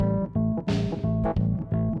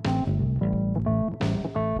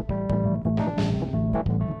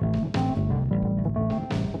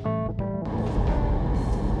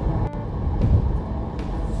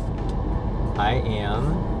I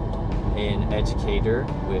am an educator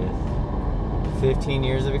with 15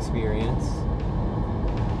 years of experience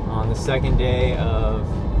on the second day of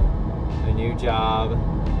a new job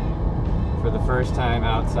for the first time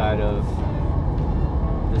outside of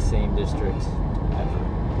the same district ever.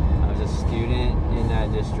 I was a student in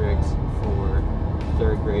that district for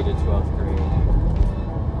 3rd grade to 12th grade.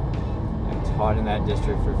 I taught in that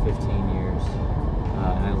district for 15 years,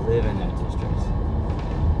 and I live in that district.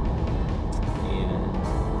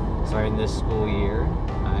 And starting this school year,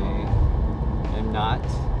 I am not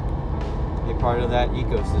a part of that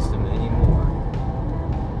ecosystem anymore,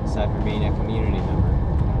 aside from being a community member.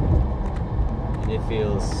 And it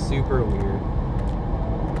feels super weird.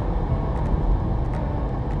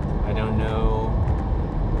 I don't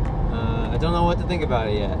know what to think about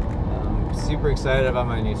it yet. I'm super excited about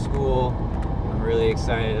my new school. I'm really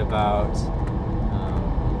excited about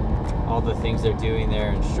all the things they're doing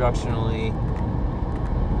there instructionally.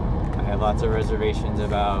 I have lots of reservations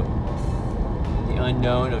about the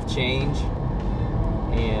unknown of change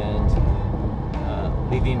and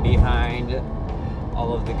leaving behind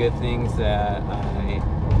all of the good things that I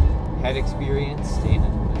had experienced and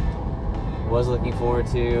was looking forward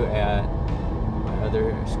to at my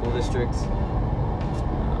other school districts.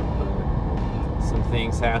 But some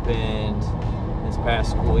things happened this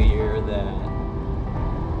past school year that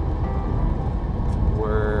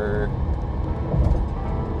were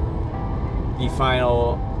the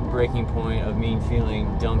final breaking point of me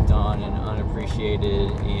feeling dumped on and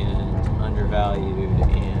unappreciated and undervalued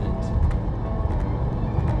and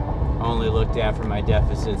only looked at for my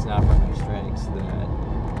deficits, not for my strengths, that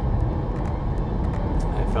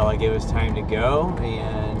I felt like it was time to go.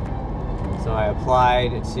 And so I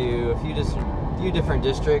applied to a few different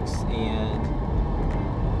districts, and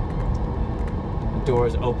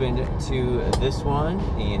doors opened to this one,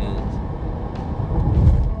 and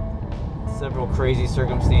several crazy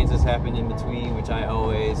circumstances happened in between, which I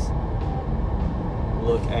always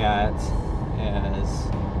look at as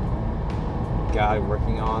God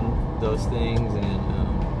working on those things and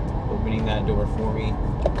opening that door for me.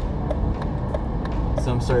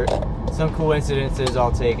 Some coincidences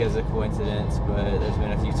I'll take as a coincidence, but there's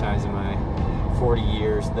been a few times in my 40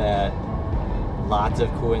 years that lots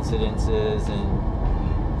of coincidences and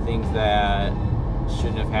things that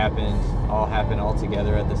shouldn't have happened all happen all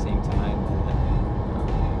together at the same time.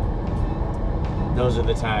 Those are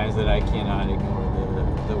the times that I cannot ignore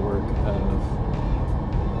the work of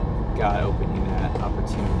God opening that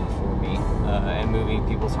opportunity for me and moving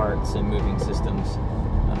people's hearts and moving systems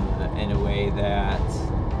in a way that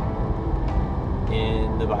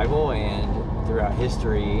in the Bible and throughout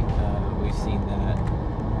history we've seen that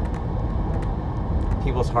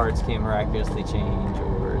people's hearts can miraculously change,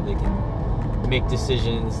 or they can make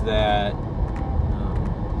decisions that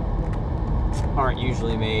aren't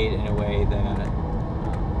usually made in a way that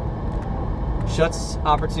shuts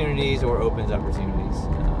opportunities or opens opportunities.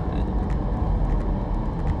 And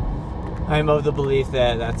I'm of the belief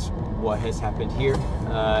that that's what has happened here,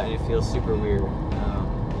 and it feels super weird.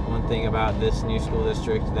 One thing about this new school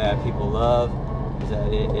district that people love is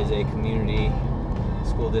that it is a community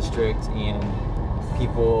school district, and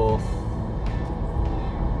people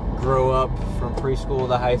grow up from preschool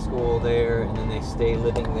to high school there, and then they stay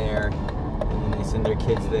living there, and then they send their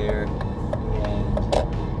kids there. And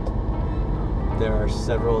there are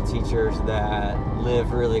several teachers that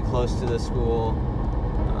live really close to the school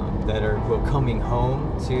that are, quote, coming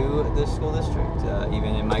home to the school district,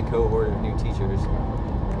 even in my cohort of new teachers.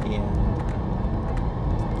 And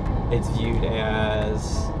it's viewed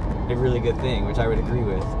as a really good thing, which I would agree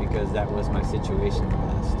with, because that was my situation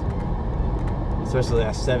especially the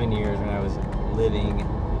last 7 years when I was living,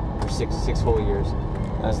 or six whole years,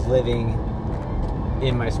 I was living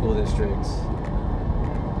in my school district,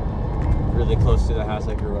 really close to the house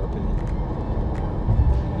I grew up in.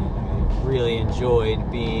 And I really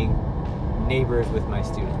enjoyed being neighbors with my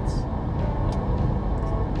students.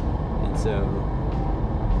 And so,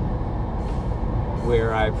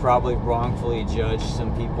 where I probably wrongfully judged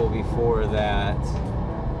some people before that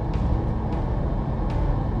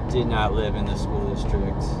did not live in the school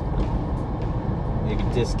district, maybe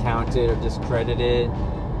discounted or discredited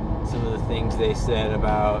some of the things they said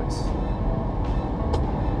about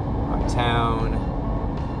our town,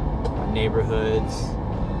 our neighborhoods.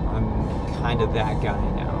 I'm kind of that guy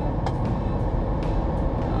now.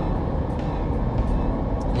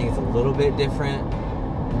 I think it's a little bit different,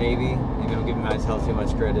 maybe I'm giving myself too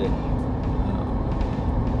much credit.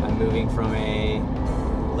 I'm moving from a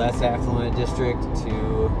less affluent district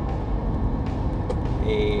to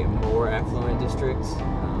a more affluent district.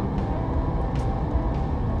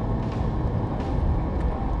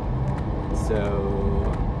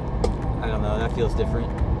 So I don't know, that feels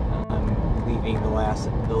different. I'm leaving the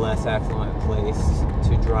less affluent place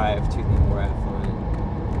to drive to the more affluent.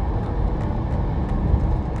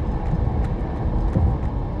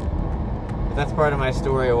 But that's part of my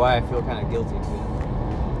story of why I feel kind of guilty too.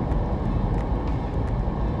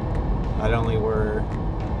 Not only were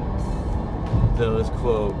those,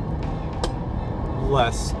 quote,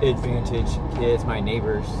 less advantaged kids my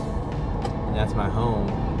neighbors, and that's my home,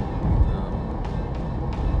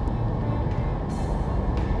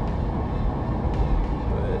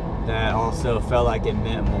 but that also felt like it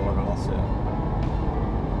meant more also.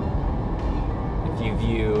 If you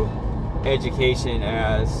view education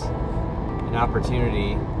as an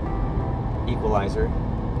opportunity equalizer,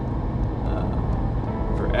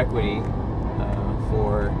 for equity,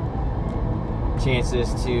 for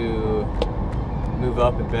chances to move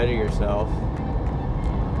up and better yourself,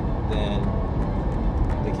 then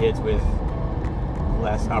the kids with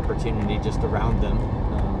less opportunity just around them,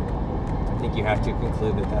 I think you have to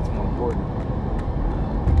conclude that that's more important.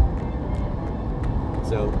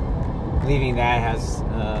 So leaving that has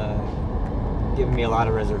given me a lot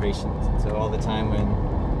of reservations. And so all the time when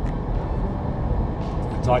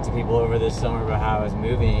I talked to people over this summer about how I was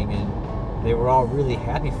moving, and they were all really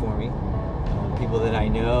happy for me. People that I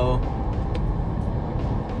know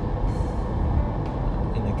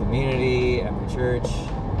in the community, at my church,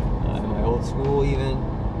 in my old school even,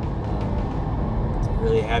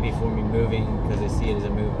 really happy for me moving because they see it as a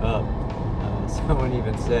move up. Someone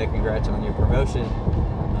even said, "Congrats on your promotion."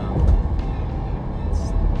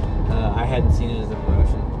 I hadn't seen it as a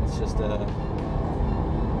promotion. It's just a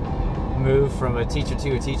move from a teacher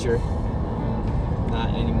to a teacher.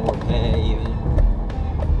 Not any more pay even.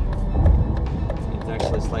 It's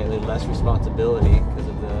actually slightly less responsibility because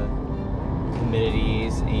of the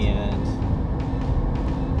committees and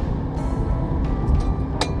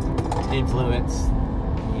influence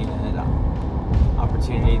and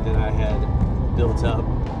opportunity that I had built up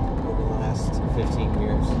over the last 15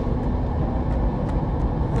 years.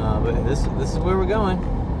 But this is where we're going.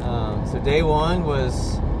 So day one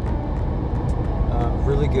was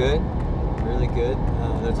really good.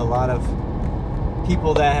 There's a lot of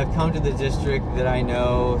people that have come to the district that I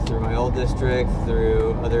know through my old district,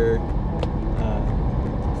 through other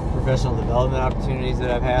professional development opportunities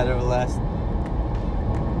that I've had over the last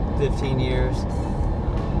 15 years,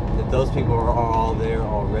 that those people are all there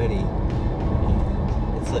already.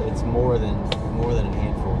 And it's more than a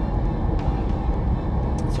handful.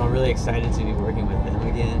 So I'm really excited to be working with them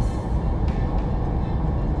again.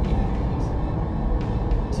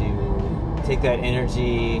 Take that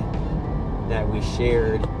energy that we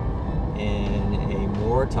shared in a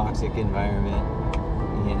more toxic environment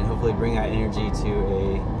and hopefully bring that energy to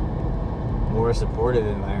a more supportive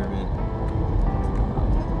environment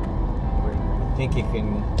where I think it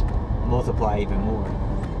can multiply even more.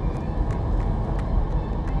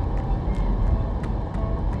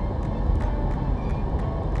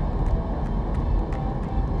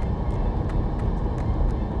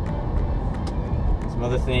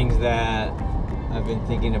 Other things that I've been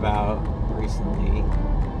thinking about recently,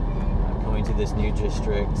 coming to this new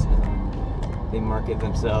district, they market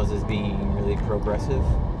themselves as being really progressive,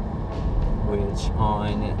 which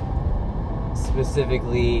on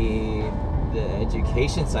specifically the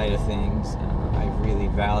education side of things, I really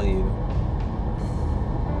value.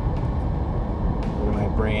 My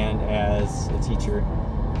brand as a teacher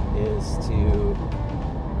is to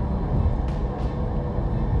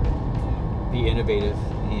be innovative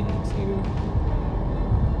and to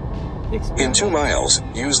experiment. In 2 miles,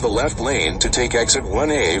 use the left lane to take exit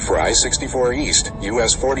 1A for I-64 East,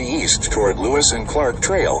 US 40 East toward Lewis and Clark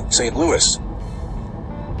Trail, St. Louis.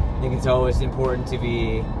 I think it's always important to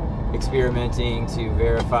be experimenting to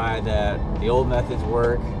verify that the old methods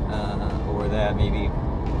work, or that maybe you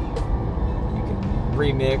can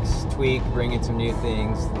remix, tweak, bring in some new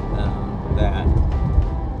things that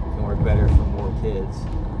can work better for more kids.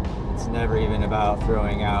 It's never even about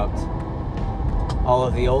throwing out all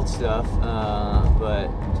of the old stuff, but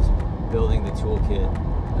just building the toolkit.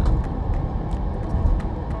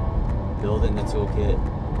 Building the toolkit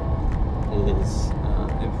is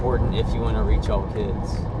important if you want to reach all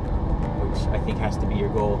kids, which I think has to be your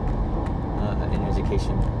goal in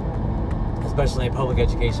education, especially in public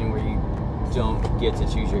education where you don't get to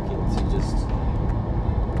choose your kids. You just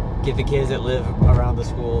get the kids that live around the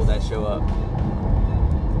school that show up.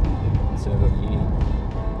 So you need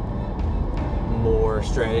more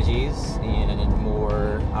strategies and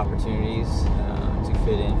more opportunities to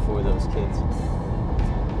fit in for those kids.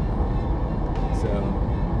 So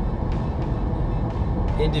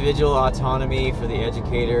individual autonomy for the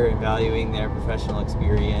educator and valuing their professional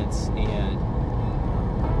experience and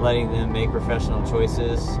letting them make professional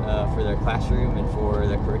choices for their classroom and for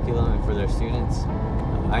their curriculum and for their students.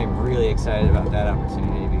 I am really excited about that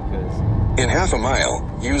opportunity because... In half a mile,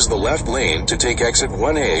 use the left lane to take exit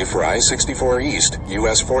 1A for I-64 East,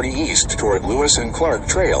 US 40 East toward Lewis and Clark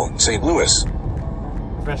Trail, St. Louis.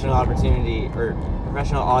 Professional opportunity, or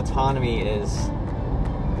professional autonomy is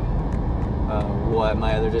what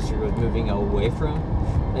my other district was moving away from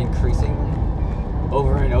increasingly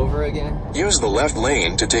over and over again. Use the left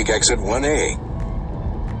lane to take exit 1A.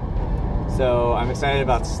 So I'm excited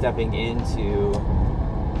about stepping into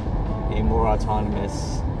a more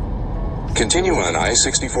autonomous... Continue on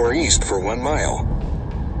I-64 East for 1 mile.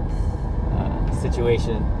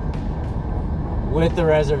 Situation with the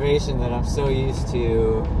reservation that I'm so used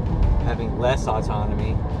to having less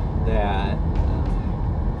autonomy that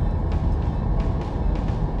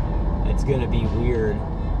it's going to be weird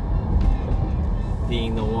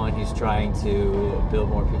being the one who's trying to build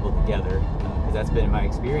more people together, because that's been my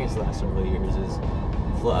experience the last several years, is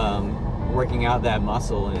working out that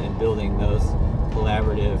muscle and building those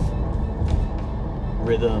collaborative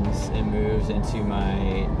rhythms and moves into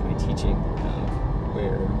my teaching,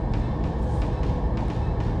 where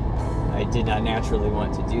I did not naturally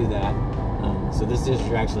want to do that. So this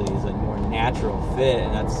district actually is a more natural fit,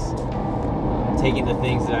 and that's taking the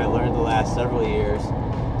things that I learned the last several years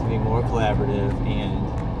to be more collaborative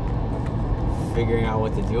and figuring out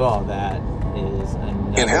what to do all that is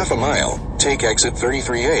another... In half a mile, take exit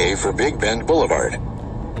 33A for Big Bend Boulevard.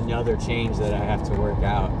 Another change that I have to work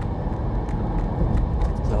out.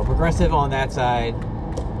 So progressive on that side.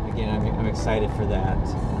 Again, I'm excited for that.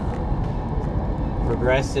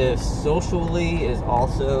 Progressive socially is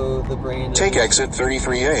also the brand. Take exit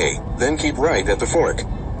 33A, then keep right at the fork.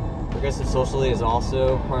 Progressive socially is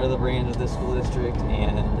also part of the brand of this school district,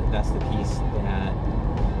 and that's the piece that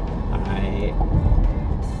I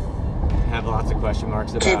have lots of question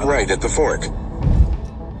marks about. Keep right at the fork.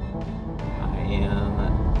 I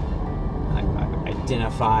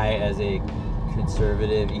identify as a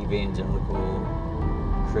conservative evangelical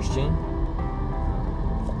Christian.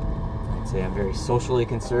 I'd say I'm very socially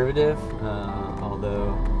conservative,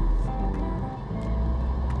 although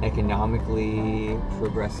economically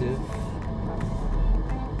progressive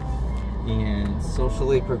and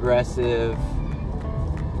socially progressive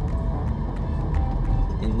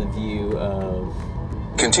in the view of...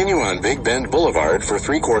 Continue on Big Bend Boulevard for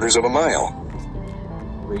 3/4 of a mile.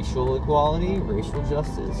 Racial equality, racial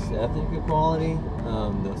justice, ethnic equality,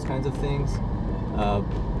 those kinds of things.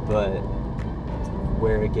 But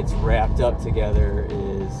where it gets wrapped up together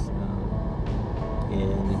is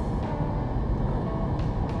in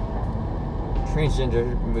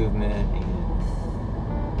transgender movement and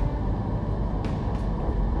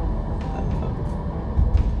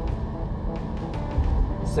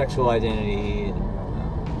sexual identity and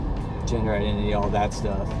gender identity, all that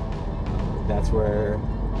stuff. That's where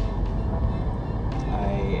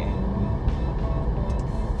I am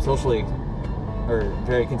socially, or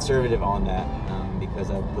very conservative on that, because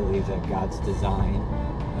I believe that God's design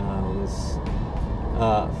was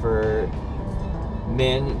for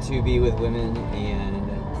men to be with women and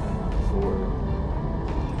for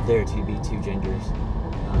there to be two genders.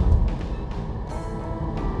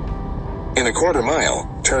 In a 1/4 mile,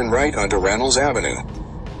 turn right onto Reynolds Avenue.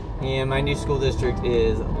 And my new school district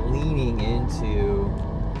is leaning into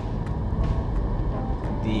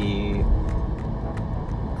the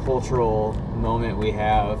cultural moment we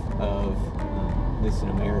have of, at least in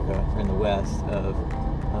America, in the West, of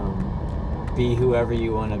be whoever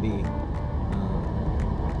you want to be.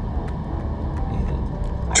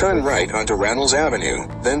 Turn right onto Reynolds Avenue,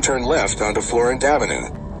 then turn left onto Florent Avenue.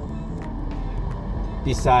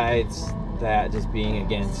 Besides that, just being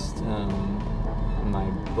against my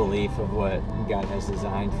belief of what God has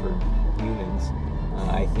designed for humans,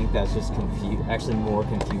 I think that's just actually more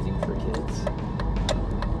confusing for kids.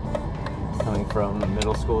 Coming from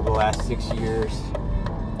middle school the last 6 years,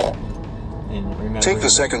 and remembering... Take the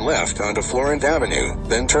second left onto Florent Avenue,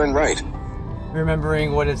 then turn right.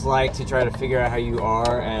 Remembering what it's like to try to figure out how you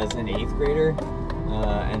are as an 8th grader,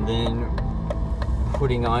 and then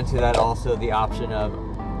putting onto that also the option of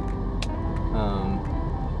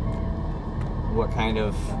what kind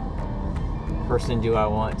of person do I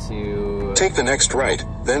want to... Take the next right,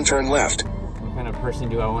 then turn left. What kind of person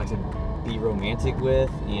do I want to be romantic with,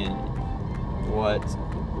 and what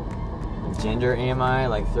gender am I?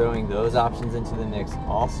 Like, throwing those options into the mix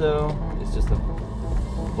also is just a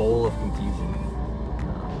bowl of confusion.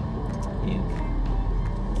 And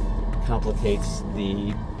complicates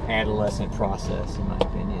the adolescent process, in my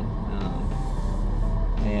opinion.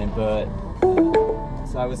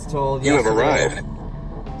 So I was told You have arrived.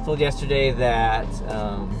 yesterday that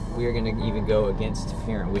we are going to even go against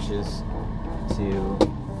parent wishes to,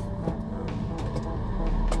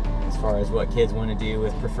 as far as what kids want to do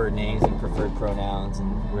with preferred names and preferred pronouns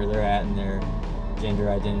and where they're at in their gender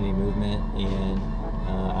identity movement. And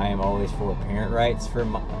I am always for parent rights for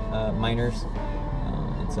minors.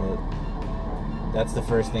 And so that's the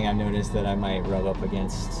first thing I've noticed that I might rub up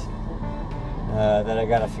against, that I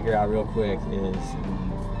got to figure out real quick, is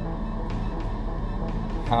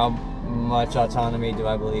how much autonomy do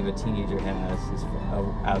I believe a teenager has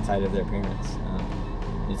outside of their parents.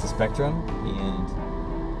 It's a spectrum, and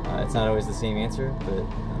it's not always the same answer, but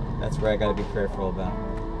that's where I got to be careful about.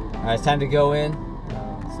 All right, it's time to go in,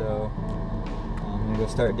 so I'm going to go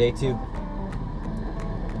start day 2.